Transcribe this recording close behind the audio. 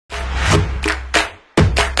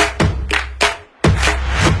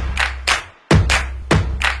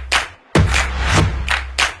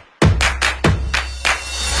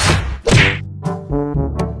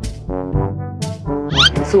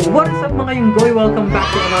So what is up mga yunggoy? Welcome back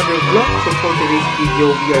to another vlog. So for today's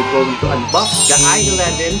video, we are going to unbox the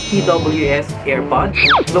i11 TWS Airpods.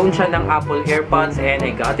 Clone siya ng Apple AirPods and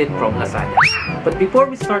I got it from Lazada. But before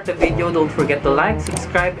we start the video, don't forget to like,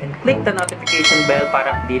 subscribe, and click the notification bell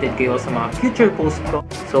para updated kayo sa mga future posts ko.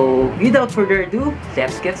 So without further ado,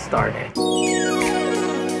 let's get started.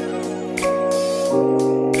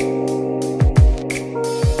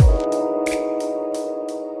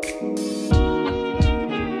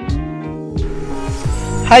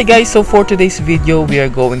 Hi guys, so for today's video, we are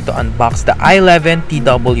going to unbox the i11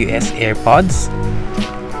 TWS Airpods.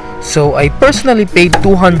 So I personally paid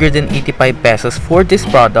 285 pesos for this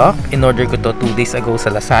product. In order ko to 2 days ago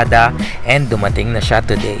sa Lazada and dumating na siya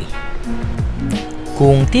today.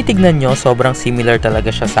 Kung titignan nyo, sobrang similar talaga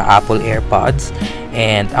siya sa Apple AirPods.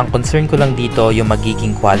 And ang concern ko lang dito yung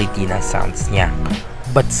magiging quality ng sounds niya.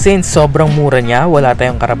 But since sobrang mura niya, wala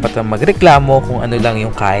tayong karapatang magreklamo kung ano lang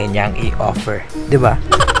yung kaya niyang i-offer. Diba?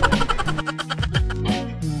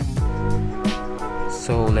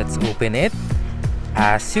 So let's open it.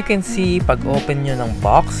 As you can see, pag open nyo ng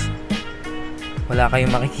box, wala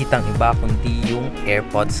kayong makikitang iba kundi yung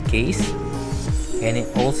AirPods case. And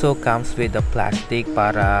it also comes with a plastic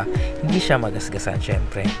para hindi siya magasgasan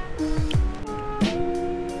syempre.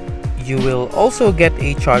 You will also get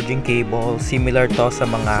a charging cable similar to sa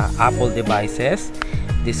mga Apple devices.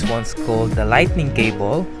 This one's called the Lightning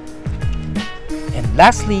cable. And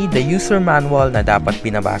lastly, the user manual na dapat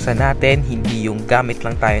binabasa natin, hindi yung gamit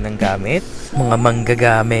lang tayo ng gamit, mga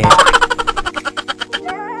manggagamit.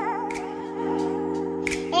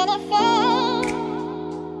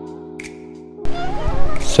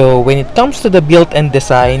 So when it comes to the built-in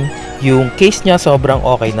design, yung case niya sobrang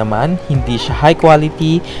okay naman, hindi siya high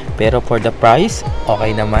quality, pero for the price,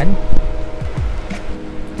 okay naman.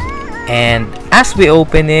 And as we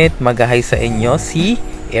open it, mag-hi sa inyo si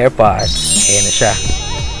AirPods. Ayan na siya.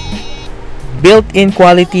 Built-in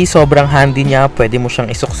quality, sobrang handy niya. Pwede mo siyang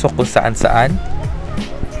isuksok kung saan-saan.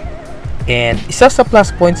 And isa sa plus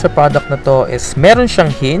point sa product na to is meron siyang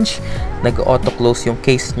hinge. Nag-auto-close yung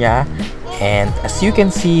case niya. And as you can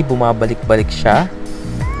see, bumabalik-balik siya.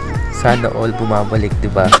 Sana all bumabalik,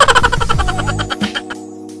 diba?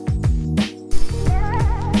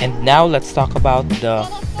 And now, let's talk about the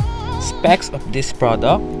specs of this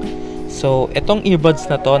product. So, itong earbuds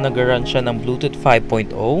na to, nag-run siya ng Bluetooth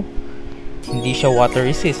 5.0. Hindi siya water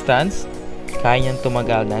resistance. Kaya niyang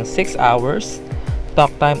tumagal ng 6 hours. Talk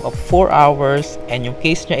time of 4 hours. And yung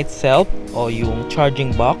case niya itself, o yung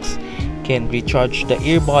charging box, can recharge the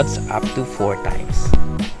earbuds up to 4 times.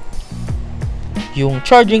 Yung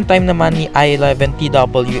charging time naman ni i11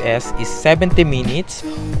 TWS is 70 minutes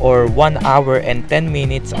or 1 hour and 10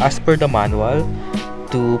 minutes as per the manual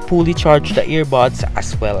to fully charge the earbuds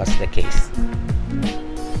as well as the case.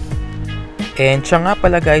 And siya nga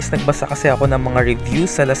pala guys, nagbasa kasi ako ng mga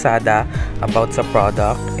reviews sa Lazada about sa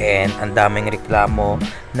product and ang daming reklamo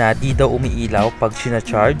na di daw umiilaw pag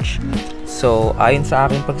sina-charge. So ayon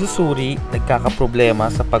sa aking pagsusuri,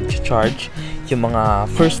 nagkakaproblema sa pag-charge yung mga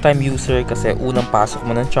first time user kasi unang pasok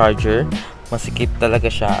mo ng charger, masikip talaga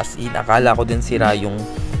siya, as in akala ko din sira yung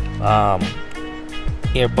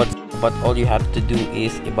AirPods. But all you have to do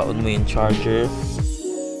is ibaon mo yung charger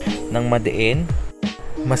ng madiin.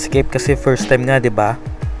 Masikip kasi first time nga, 'di ba?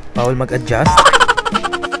 Bawal mag-adjust.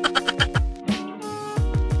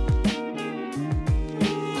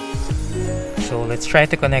 So let's try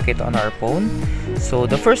to connect it on our phone. So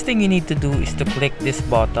the first thing you need to do is to click this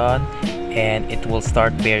button and it will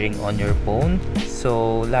start pairing on your phone.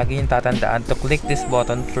 So lagi yung tatandaan to click this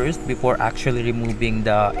button first before actually removing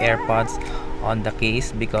the AirPods on the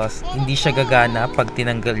case because hindi siya gagana pag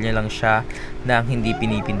tinanggal niya lang siya nang hindi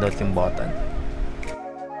pinipindot yung button.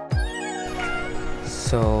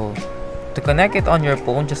 So to connect it on your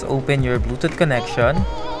phone, just open your Bluetooth connection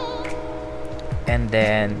and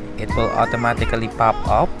then it will automatically pop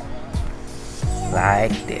up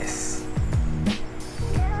like this.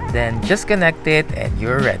 Then just connect it and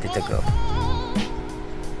you're ready to go.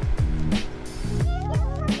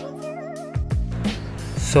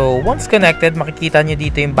 So once connected, makikita nyo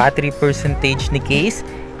dito yung battery percentage ni case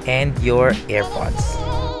and your AirPods.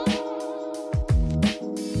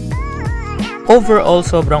 Overall,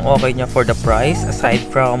 sobrang okay niya for the price. Aside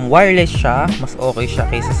from wireless siya, mas okay siya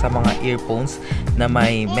kaysa sa mga earphones na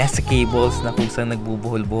may messy cables na kusang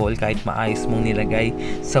nagbubuhol-buhol kahit maayos mong nilagay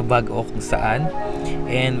sa bag o kung saan.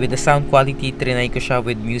 And with the sound quality, trinay ko siya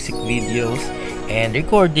with music videos and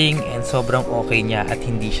recording and sobrang okay niya at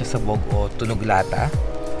hindi siya sabog o tunog lata.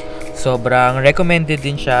 Sobrang recommended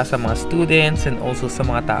din siya sa mga students and also sa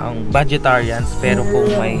mga taong budgetarians. Pero kung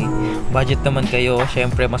may budget naman kayo,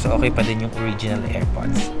 syempre mas okay pa din yung original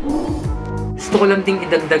AirPods. Gusto ko lang ding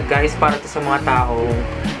idagdag guys para to sa mga taong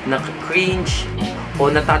naka-cringe o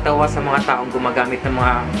natatawa sa mga taong gumagamit ng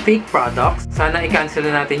mga fake products. Sana i-cancel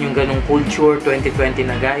na natin yung ganong culture 2020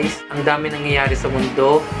 na guys. Ang dami nangyayari sa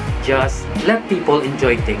mundo. Just let people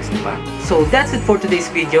enjoy things, diba? So that's it for today's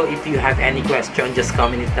video. If you have any question, just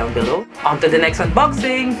comment it down below. On to the next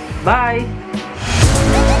unboxing. Bye!